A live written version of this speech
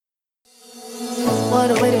What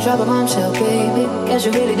a way to drop a bombshell, baby. Guess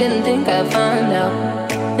you really didn't think I'd find out.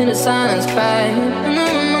 In the silence, crying in the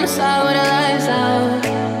room on the side where the lights out.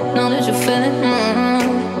 Know that you feel it,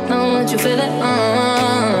 know that you feel it,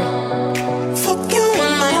 Fuck you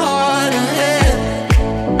in my heart and head.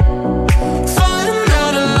 Falling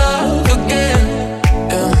out of love again,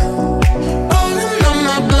 yeah. Rolling on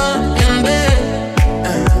my blunt in bed,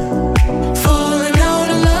 falling out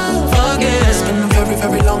of love again. It's been a very,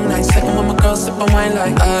 very long night, sitting with my girl, sipping wine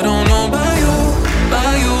like I don't know about you,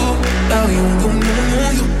 about you, about you,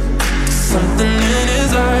 you. There's something in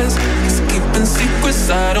his eyes, he's keeping secrets.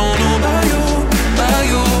 I don't know about you, about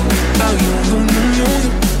you, about you, you.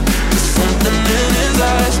 There's something in his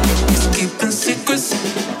eyes, he's keeping secrets.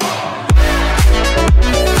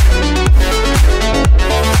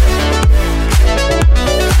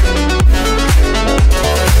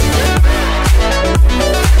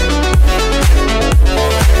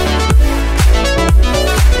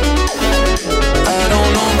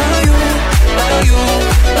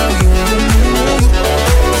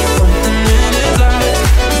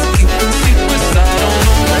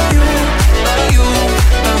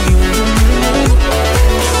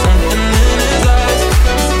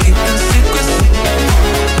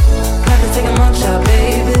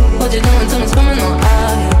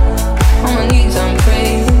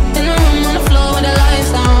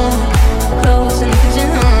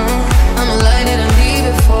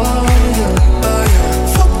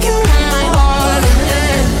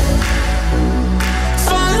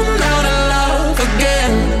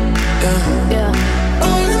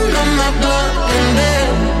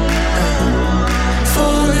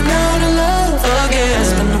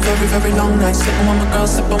 Very long night, sitting with my girl,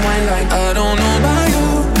 sipping wine like I don't know about you,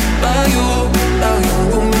 about you, about you.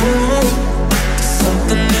 There's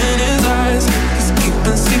something in his eyes, he's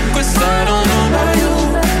keeping secrets. I don't know about you,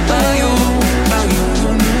 about you, about you.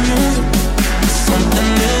 There's something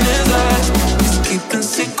in his eyes, he's keeping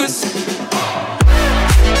secrets.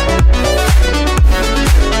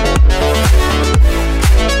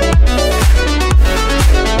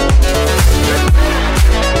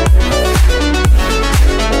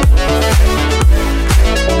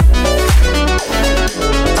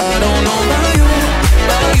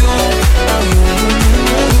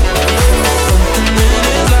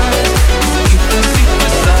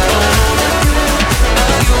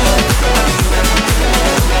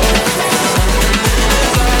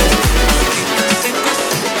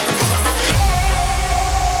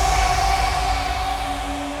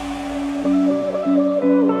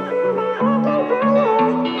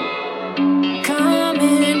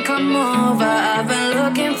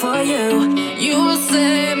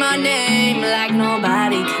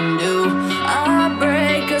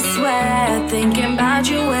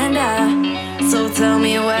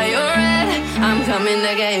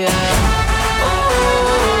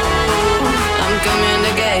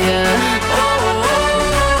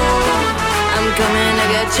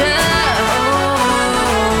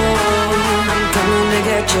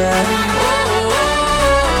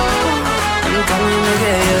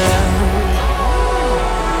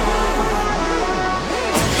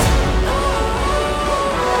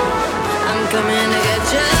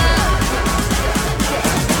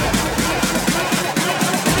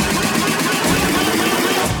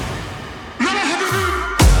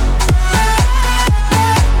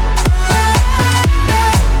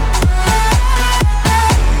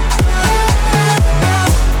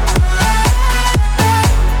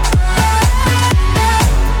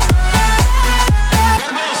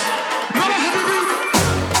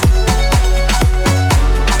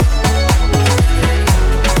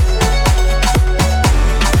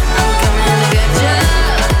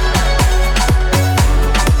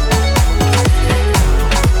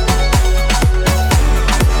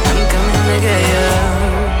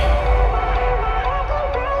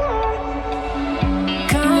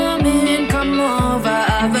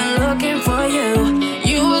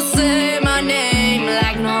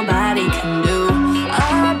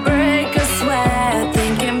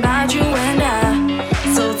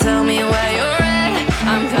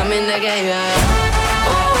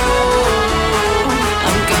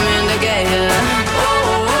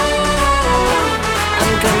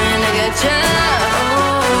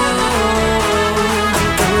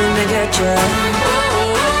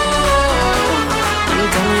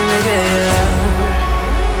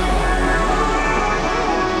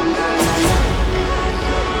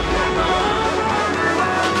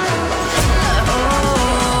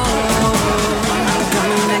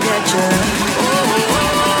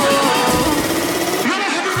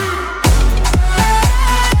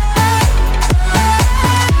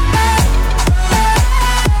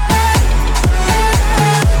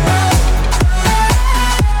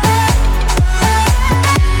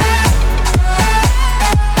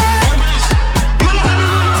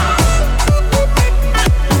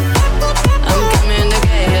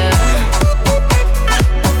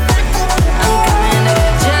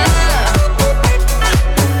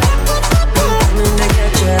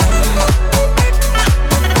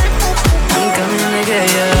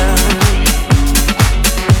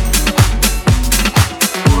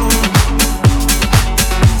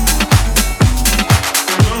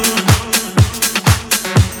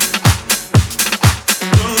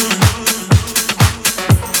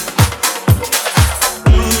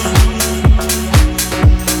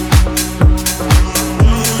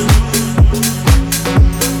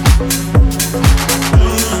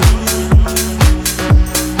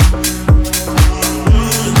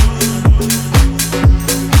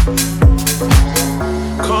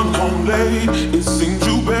 home late, it seems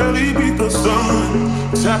you barely beat the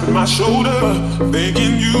sun. Tapping my shoulder,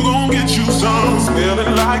 thinking you gon' get you some.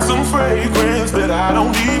 Smelling like some fragrance that I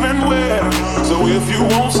don't even wear. So if you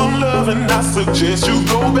want some loving, I suggest you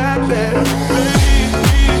go back there.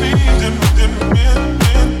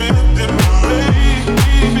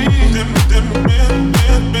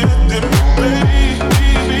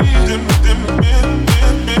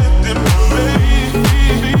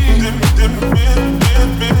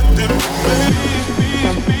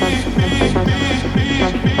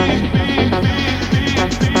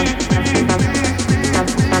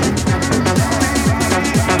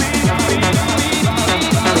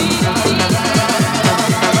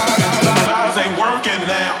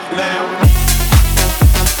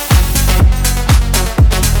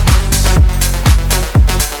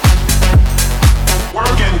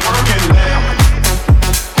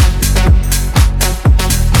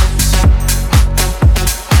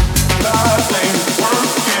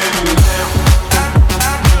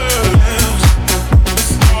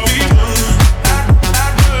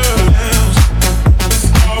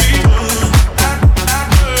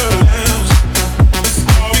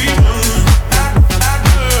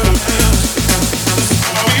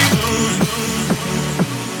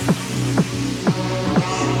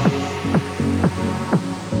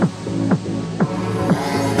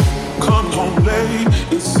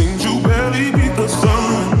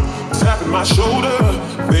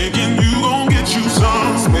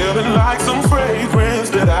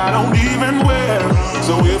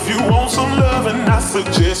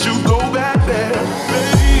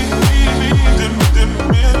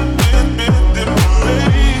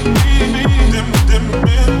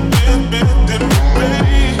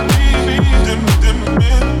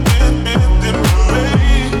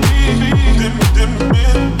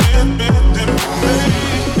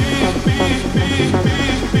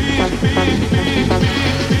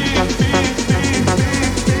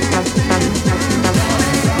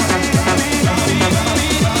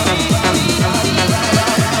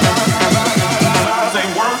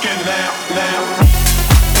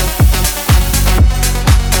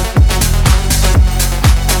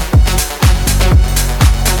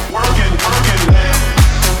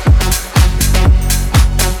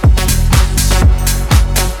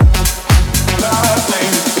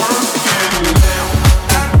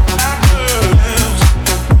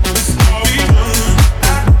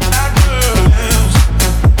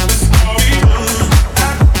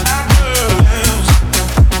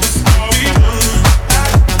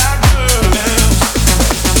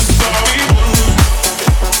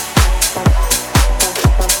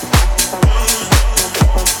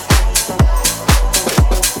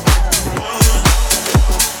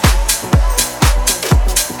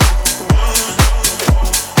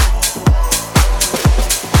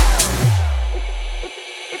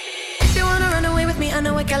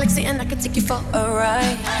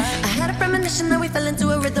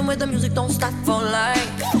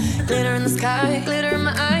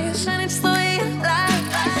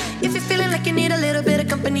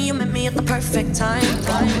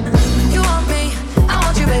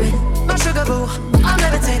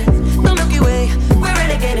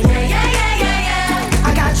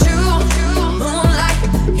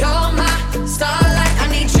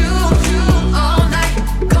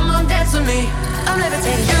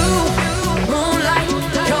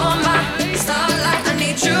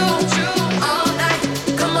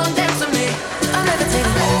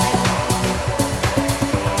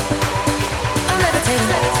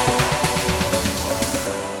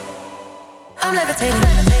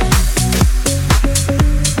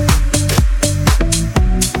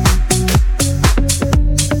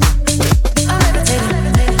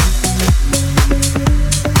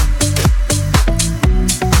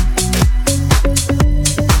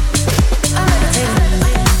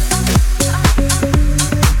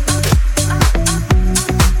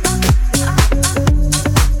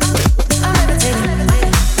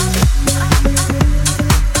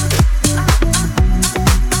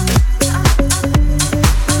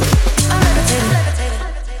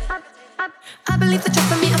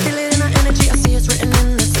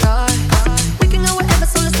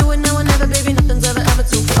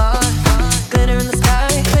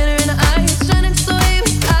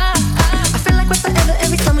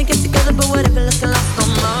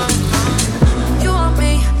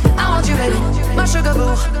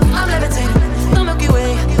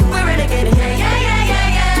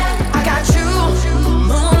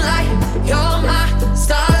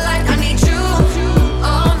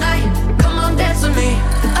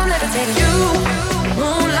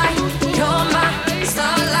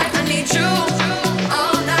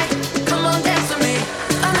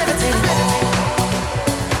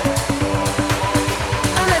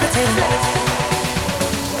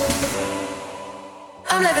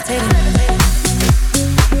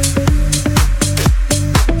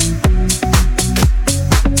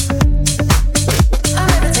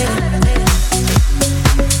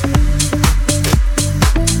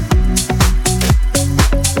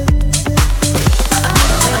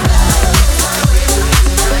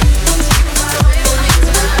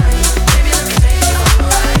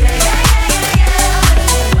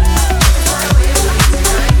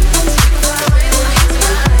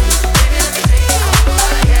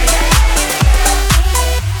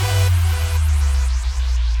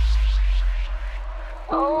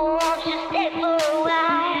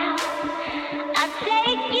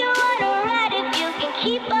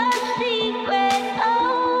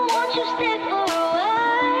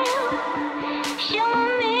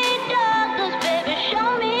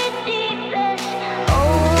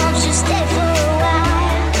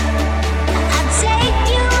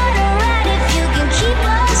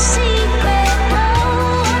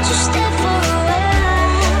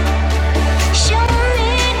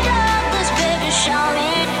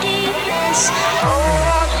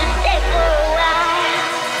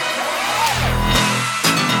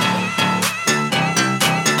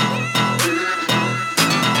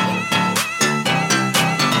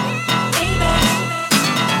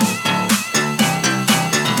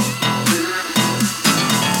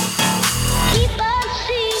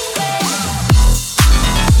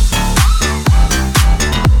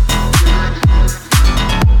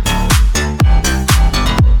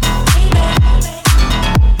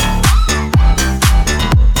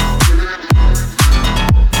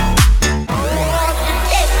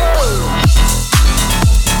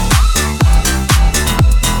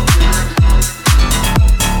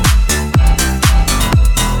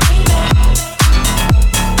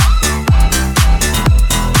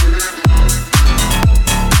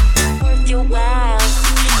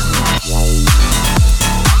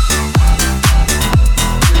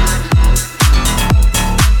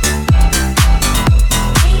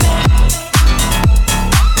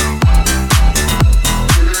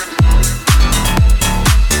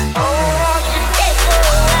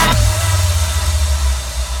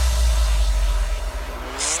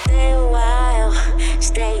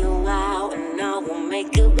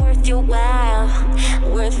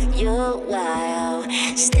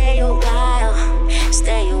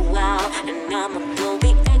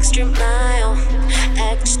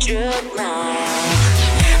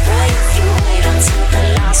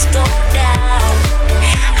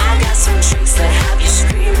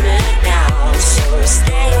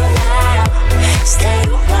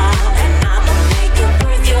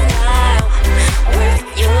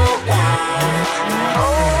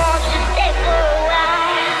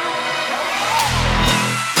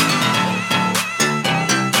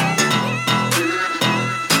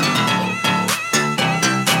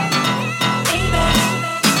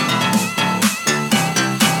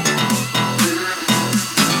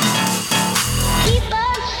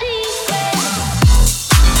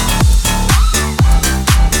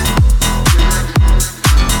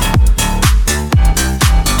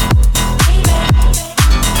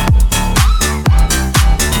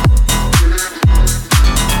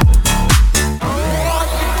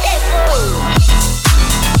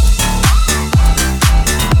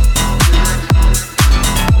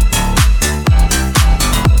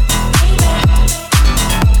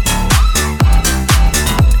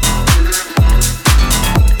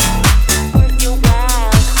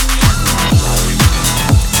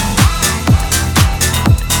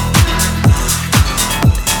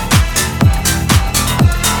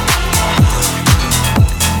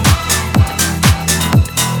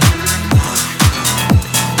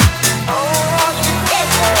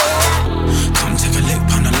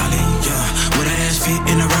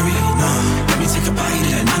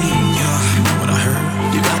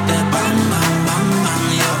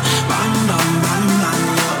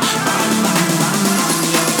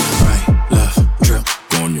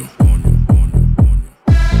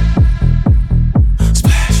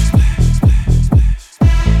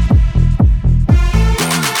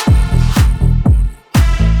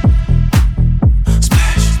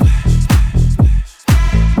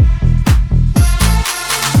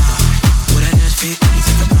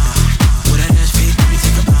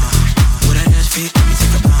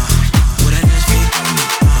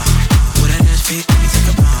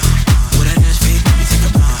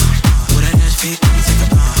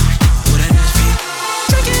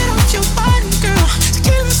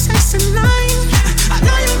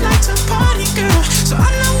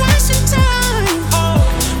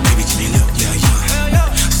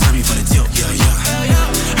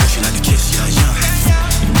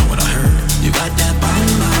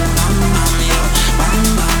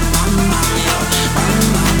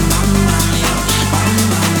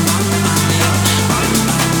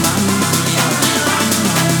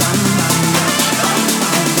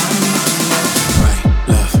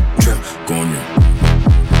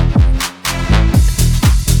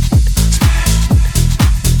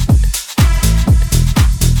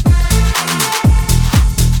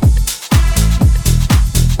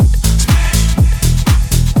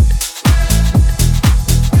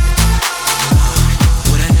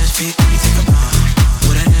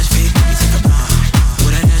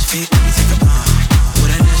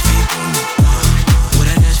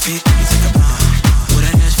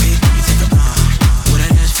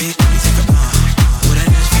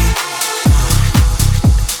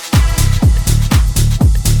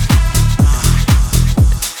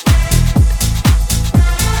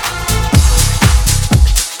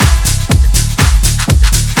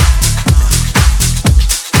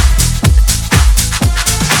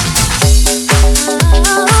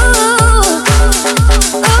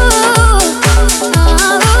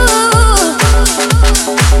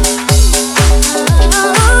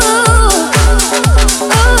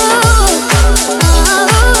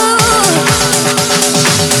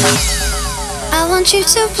 you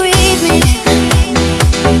to breathe me.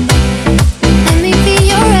 Let me be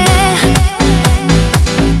your air.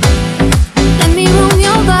 Let me roam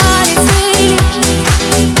your body free.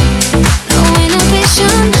 No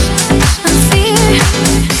inhibition, no fear.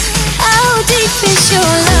 How deep is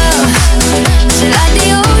your love? Is it like the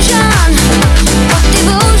ocean of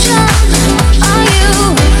devotion? Are you?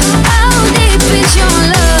 How deep is your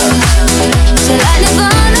love? Is it like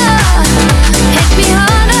Nirvana? Hit me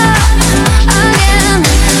harder again.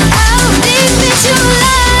 How deep is your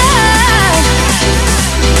love?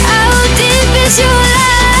 How deep is your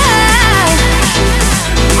love?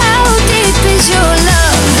 How deep is your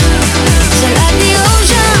love? Is it like the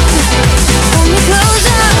ocean? Pull me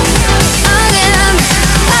closer again.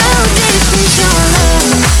 How deep is your love?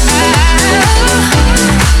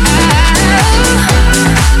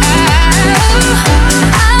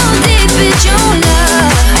 How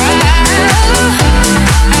deep is your love?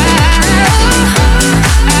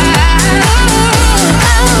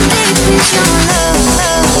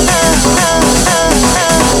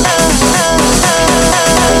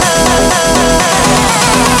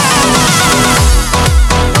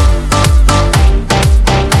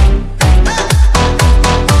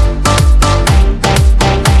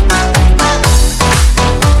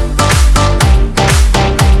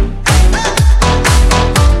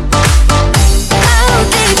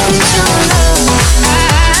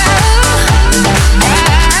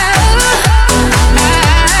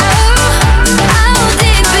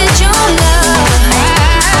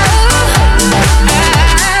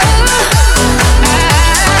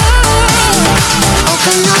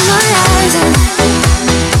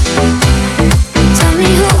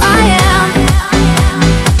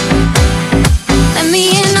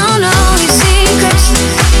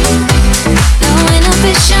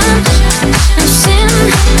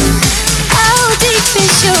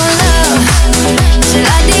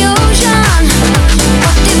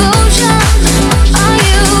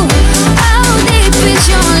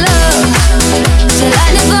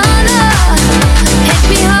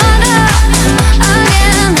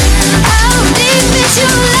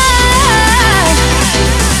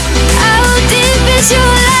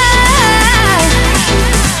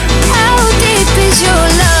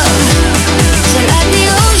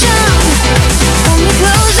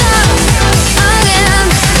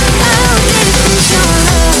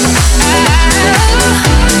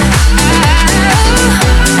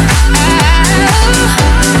 deep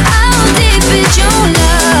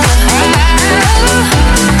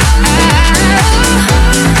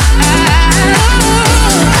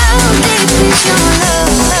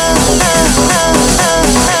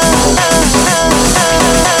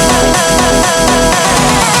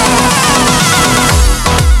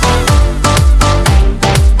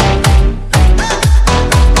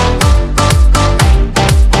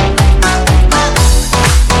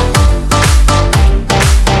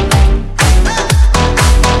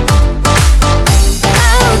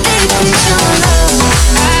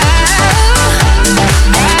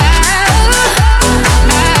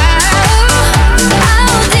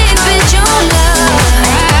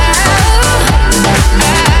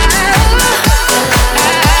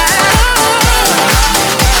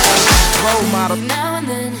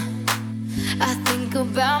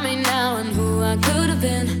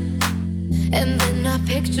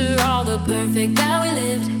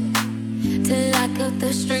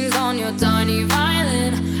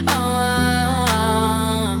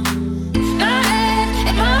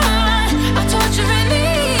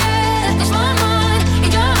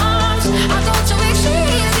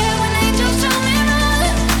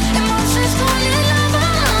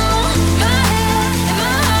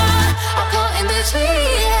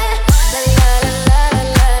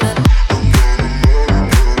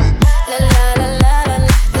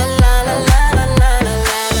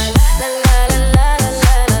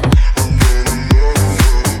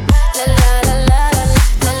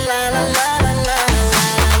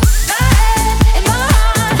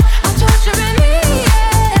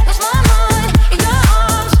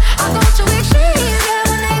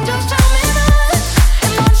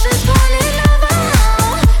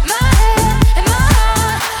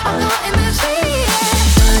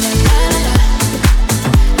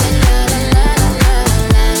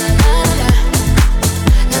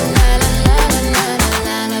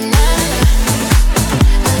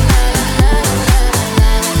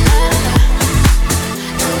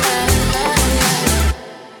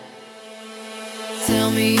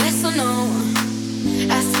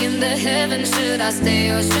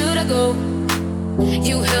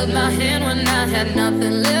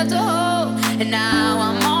And now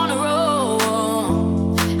I'm on a roll.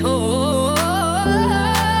 Oh,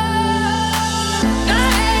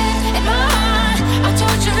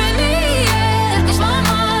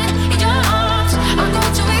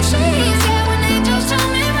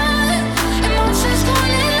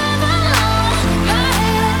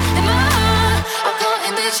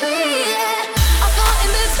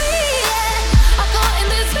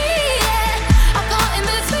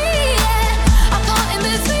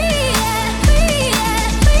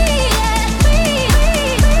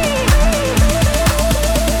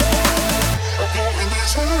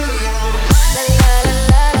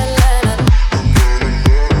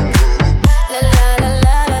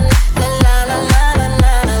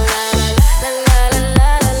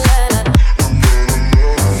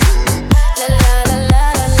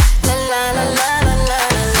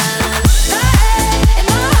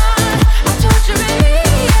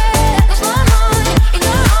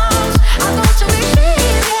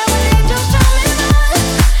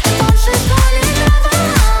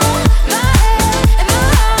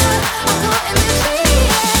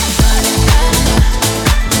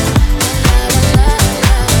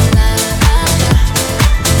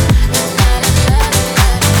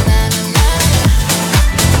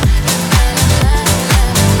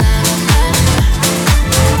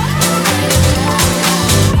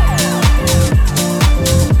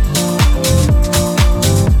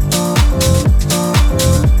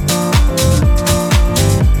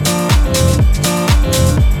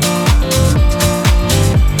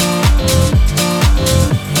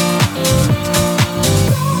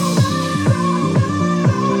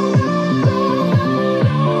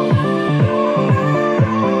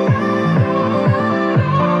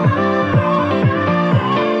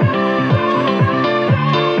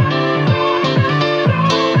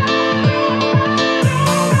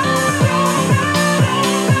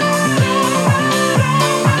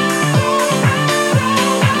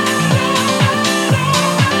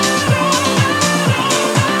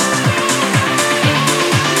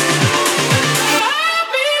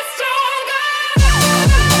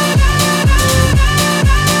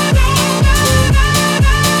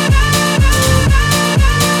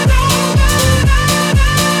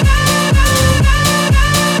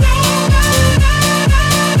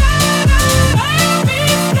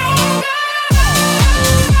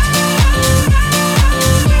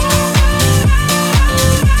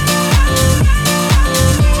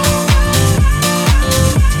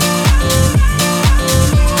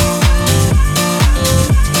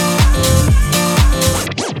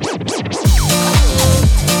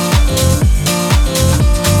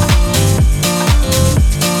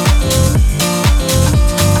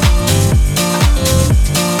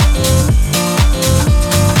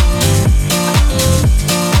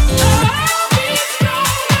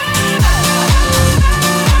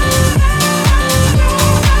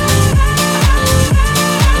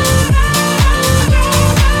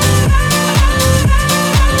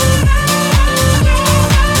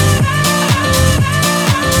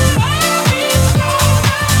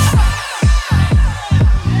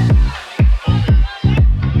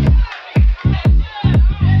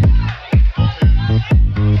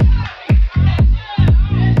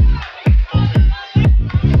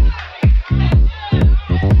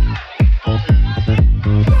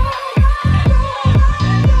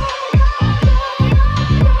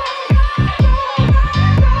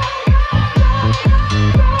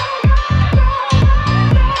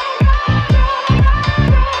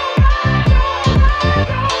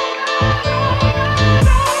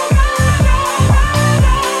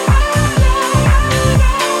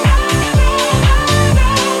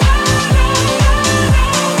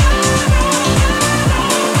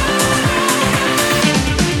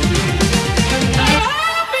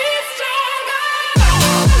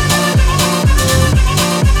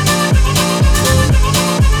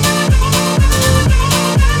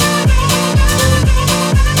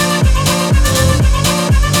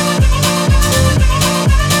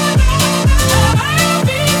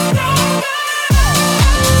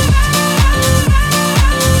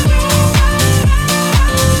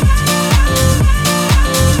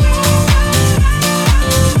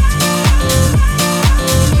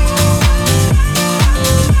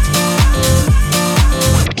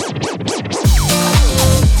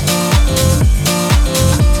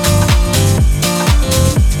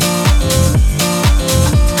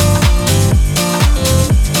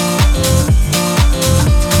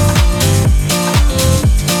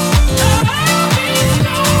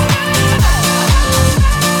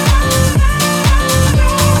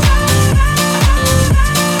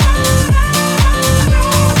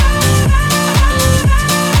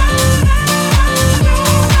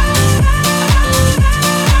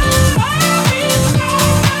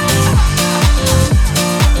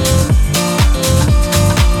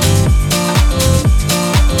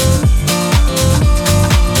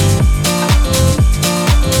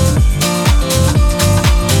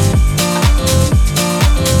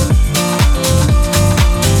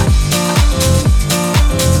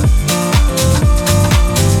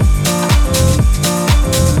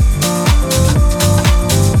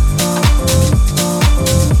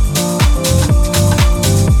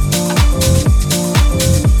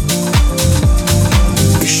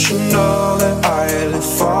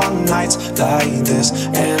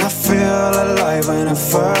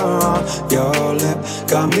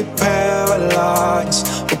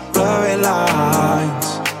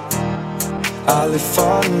 I live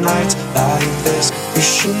for nights like this. You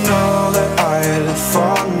should know that I live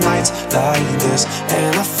for nights like this.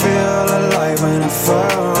 And I feel alive whenever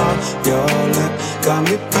on your lip. Got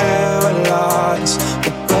me paralyzed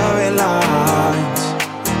with blurry lines.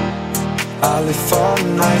 I live for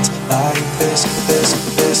nights like this, this,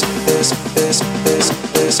 this, this, this, this,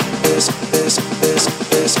 this, this, this, this,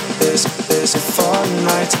 this, this, this. For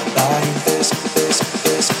nights like this, this,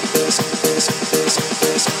 this, this, this, this,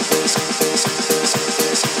 this, this, this,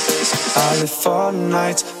 this, this. I live for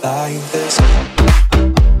nights like this.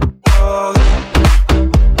 Oh,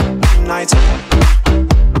 nights.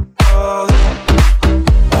 Oh,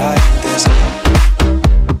 like this.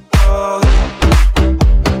 Oh,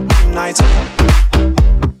 nights.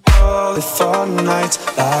 Oh, live for nights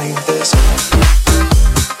like this.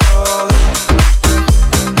 Oh,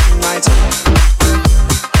 nights.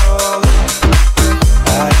 Oh,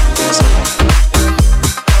 like this.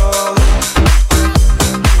 Oh,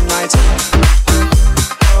 nights.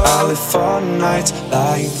 I live for nights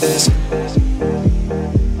like this.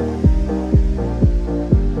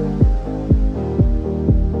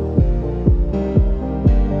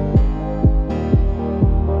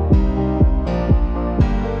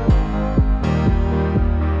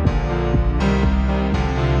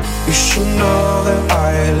 You should know that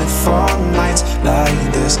I live for nights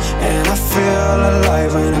like this. And I feel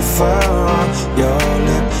alive whenever on your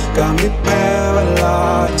lip. Got me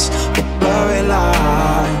paralyzed with blurry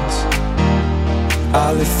lines.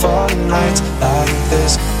 I live for nights like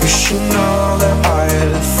this. You should know that I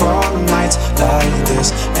live for nights like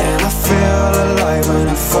this. And I feel alive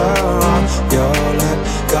whenever on your lip.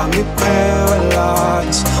 Got me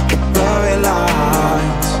paralyzed with blurry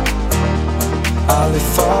lines. I live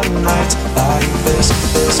for nights like this,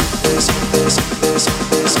 this, this, this, this,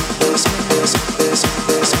 this, this, this, this, this,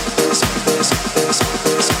 this, this, this,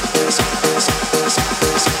 this,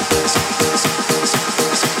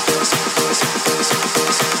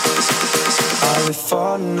 I live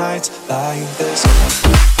for nights like this.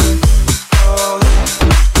 Oh,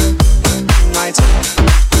 nights.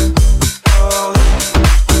 Oh,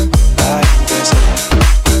 like this.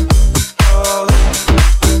 Oh,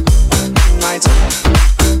 nights.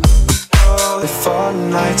 Oh, live for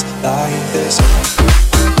nights like this.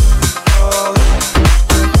 Oh,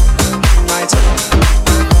 nights.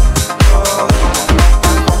 Oh,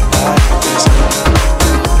 like this.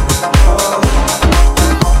 Oh,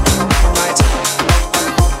 nights.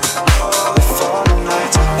 Oh, live for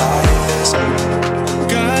nights like this.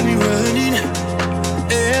 Got me running,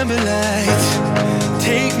 amber lights,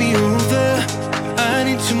 take me over. I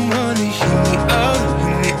need someone to hear me out,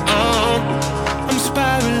 hear me out. I'm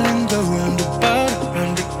spiraling the roundabout,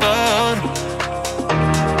 roundabout.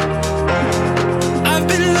 I've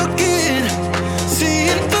been looking,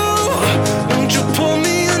 seeing through. Won't you pull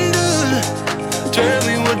me under? Tell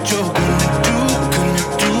me what you're gonna do, gonna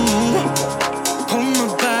do. Pull my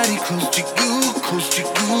body close to you, close to you.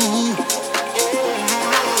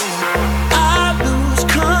 I lose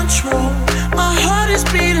control. My heart is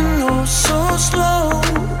beating oh so slow.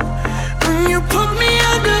 When you put me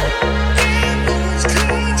under,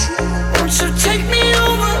 won't you take me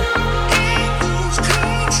over?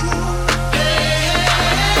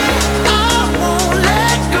 I won't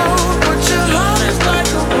let go, but your heart is like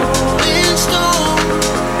a rolling stone.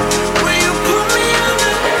 When you put me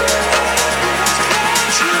under,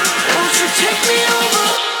 won't you take me over?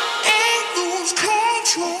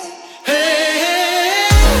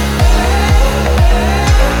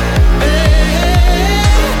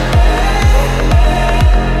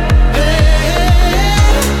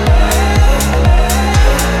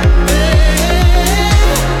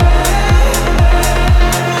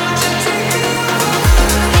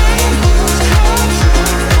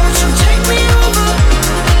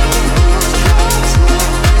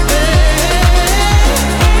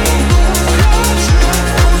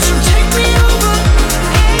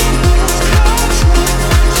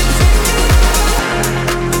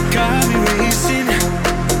 Got me racing,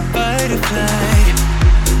 butterfly,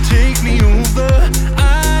 take me over. I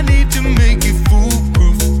need to make it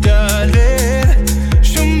foolproof, darling.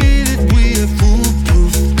 Show me that we're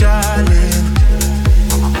foolproof, darling.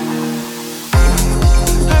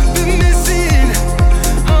 I've been missing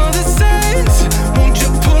all the signs. Won't you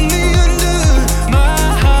pull me under? My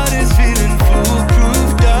heart is feeling foolproof,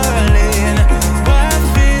 darling. Why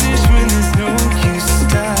finish when there's no use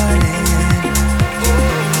starting?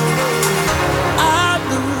 I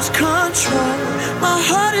lose control. My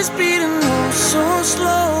heart is beating oh so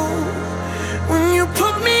slow. When you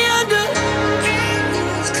put me under,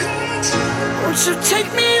 won't you take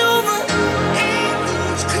me over?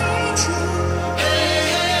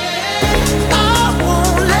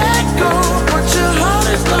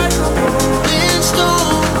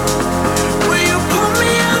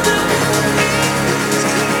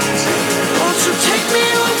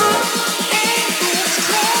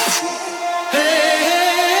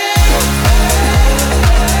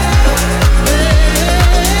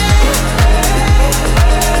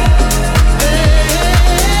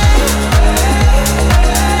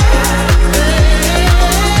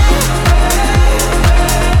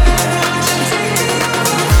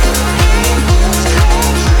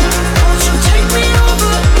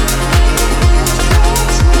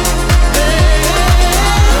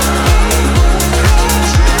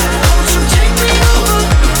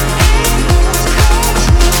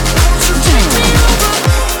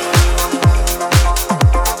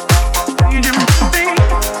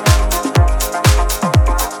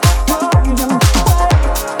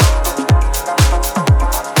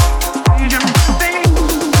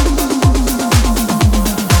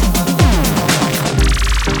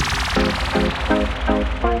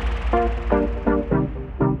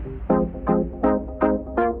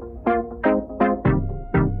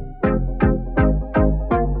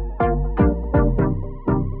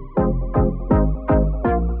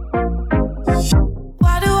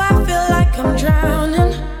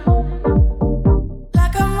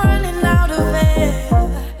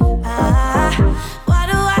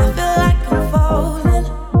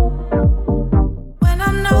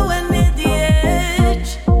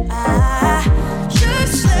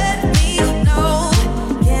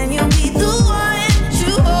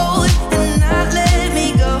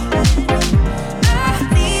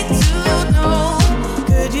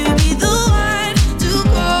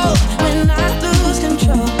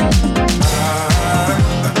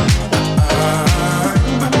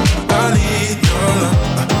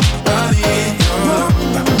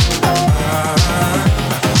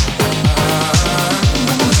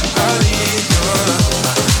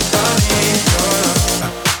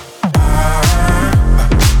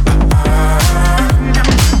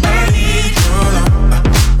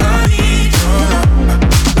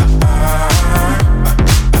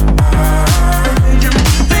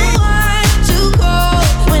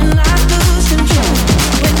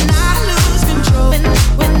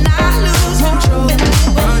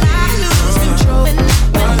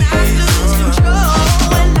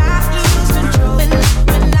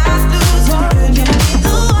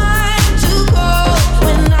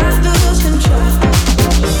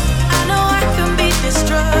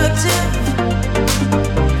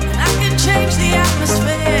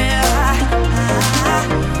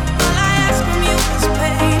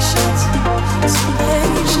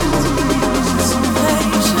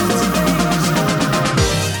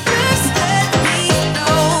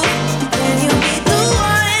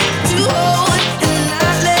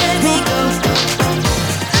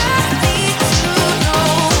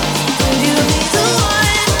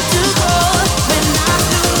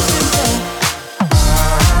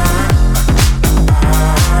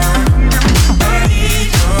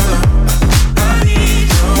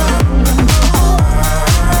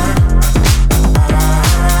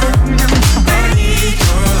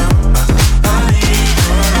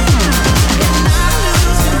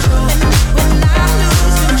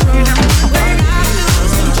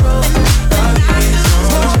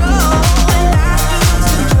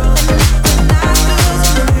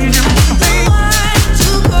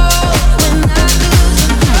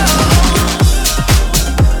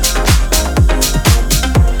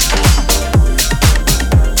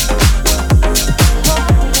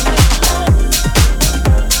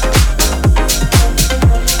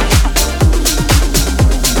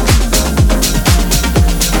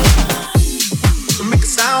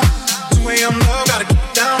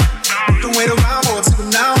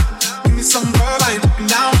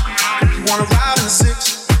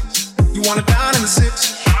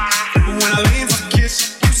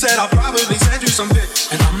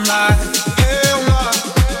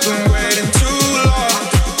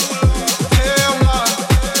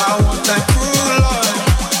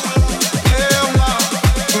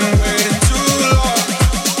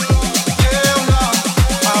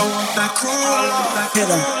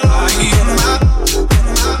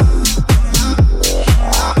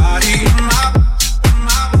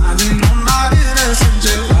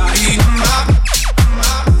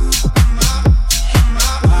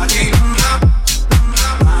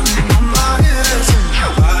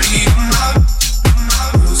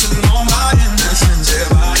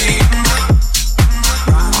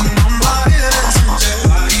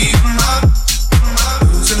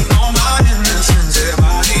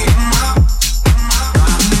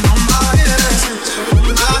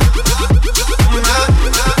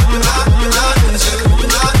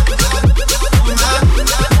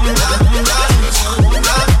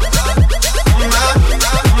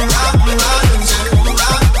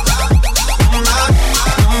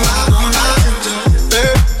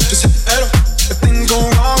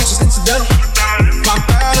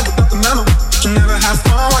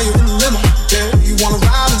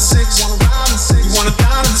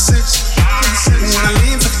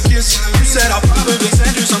 said I'll probably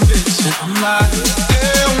send you some pics, and I'm like,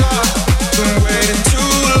 hell nah, been waiting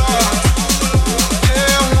too long.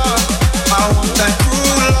 Hell nah, I want that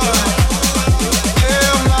cruel love.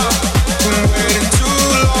 Hell nah, been waiting too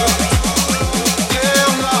long.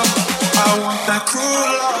 Hell nah, I want that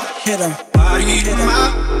cruel love. Hit 'em, body in my,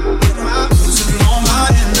 losing all my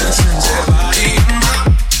innocence. Yeah, body in my,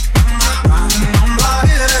 riding on my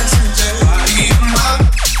innocence. Yeah, body in my,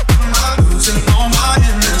 losing all my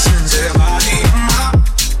innocence. Yeah, body in my,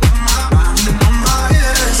 riding on my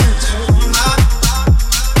innocence.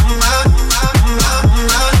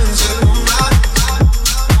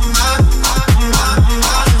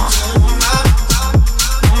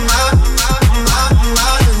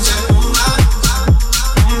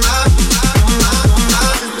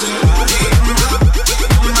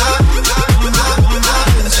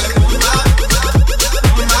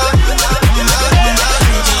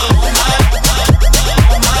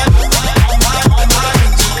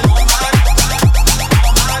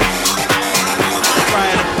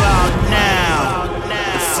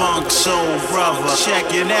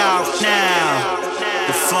 Check it out now.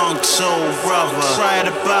 The Funk Soul Brother. Right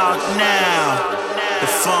about now. The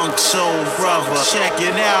Funk Soul Brother. Check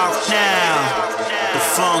it out now. The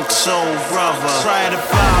Funk Soul Brother. Right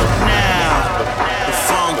about now. The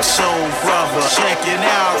Funk Soul Brother. Check it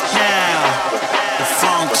out now. The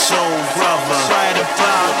Funk Soul Brother. Right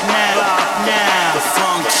about now. The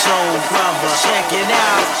Funk Soul Brother. Check it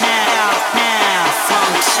out now. The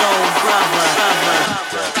Funk Soul Brother.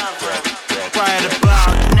 Right about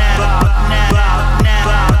now.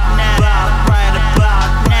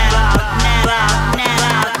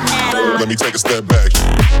 Let me take a step back.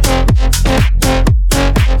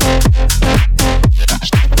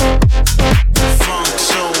 Funk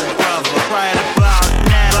Soul Brother. Right about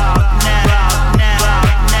now.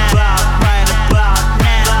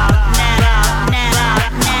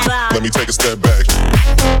 Let me take a step back.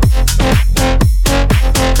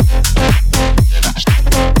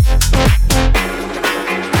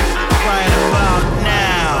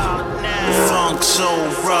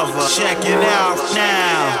 Check it out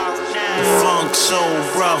now. The Funk Soul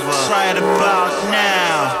Brother. Right about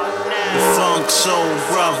now. The Funk Soul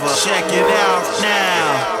Brother. Check it out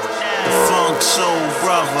now. The Funk Soul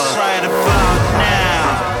Brother. Right about now.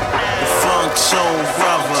 The Funk Soul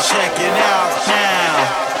Brother. Check it out now.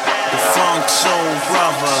 The Funk Soul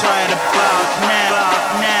Brother. Right about now.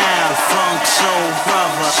 The Funk Soul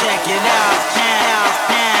Brother. Check it out now.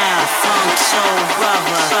 The Funk Soul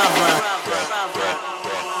Brother.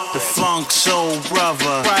 The Funk Soul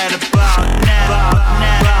Brother. Right about now.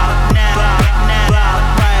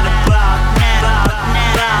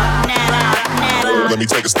 Let me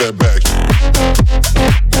take a step back.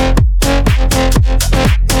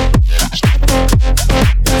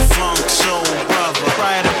 The Funk Soul Brother.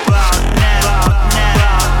 Right about now.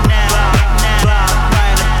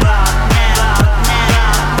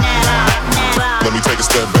 Let me take a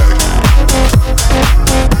step back.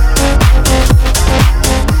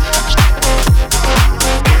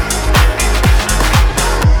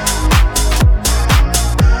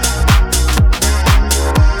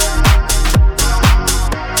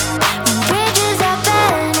 Bridges are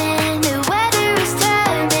burned.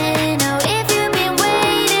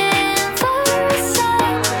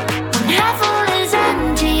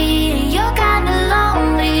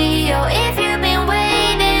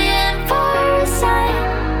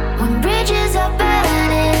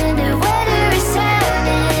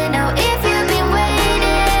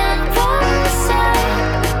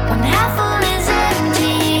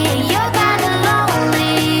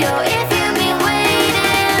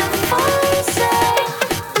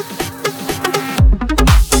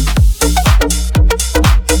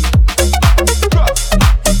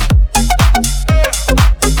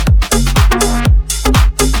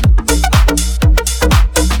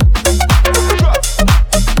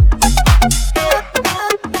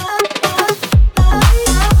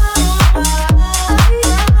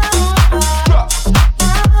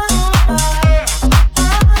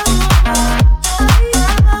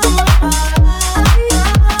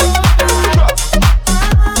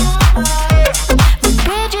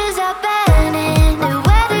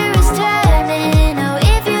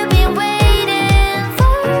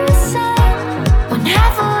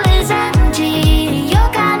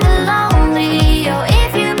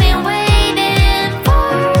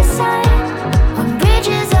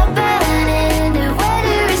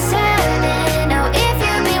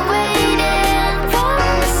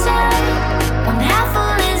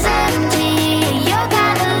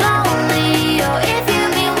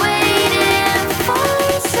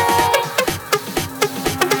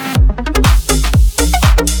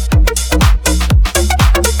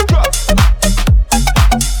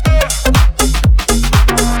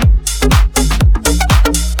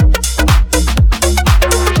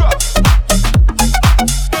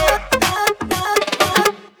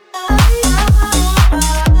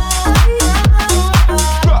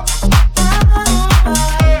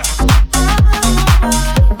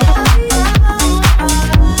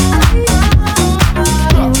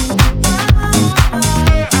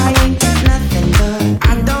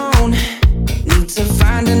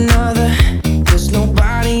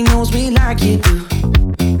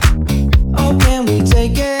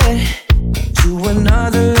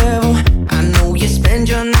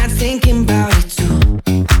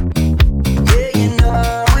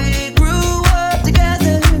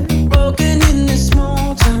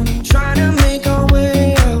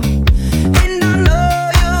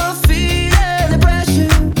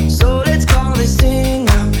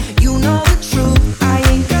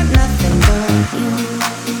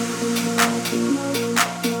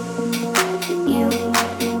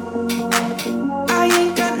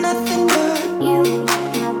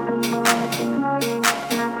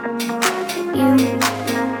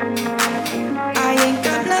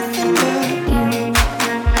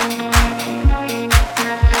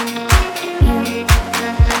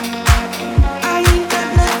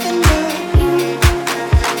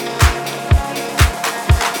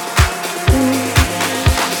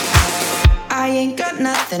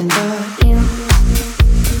 nothing but you.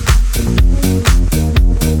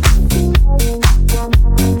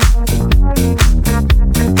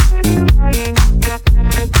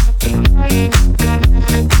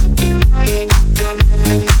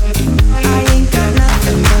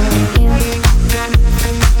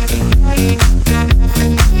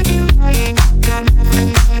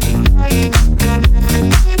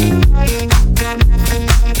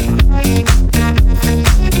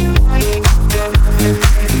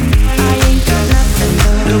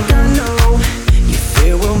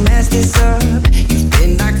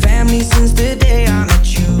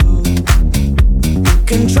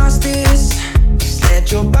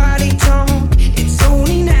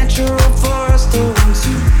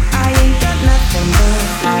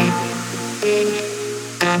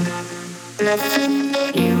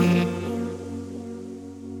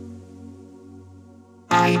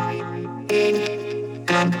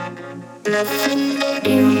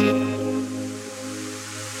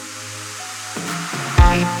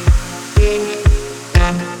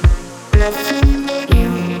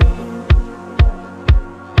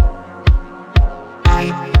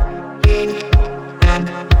 I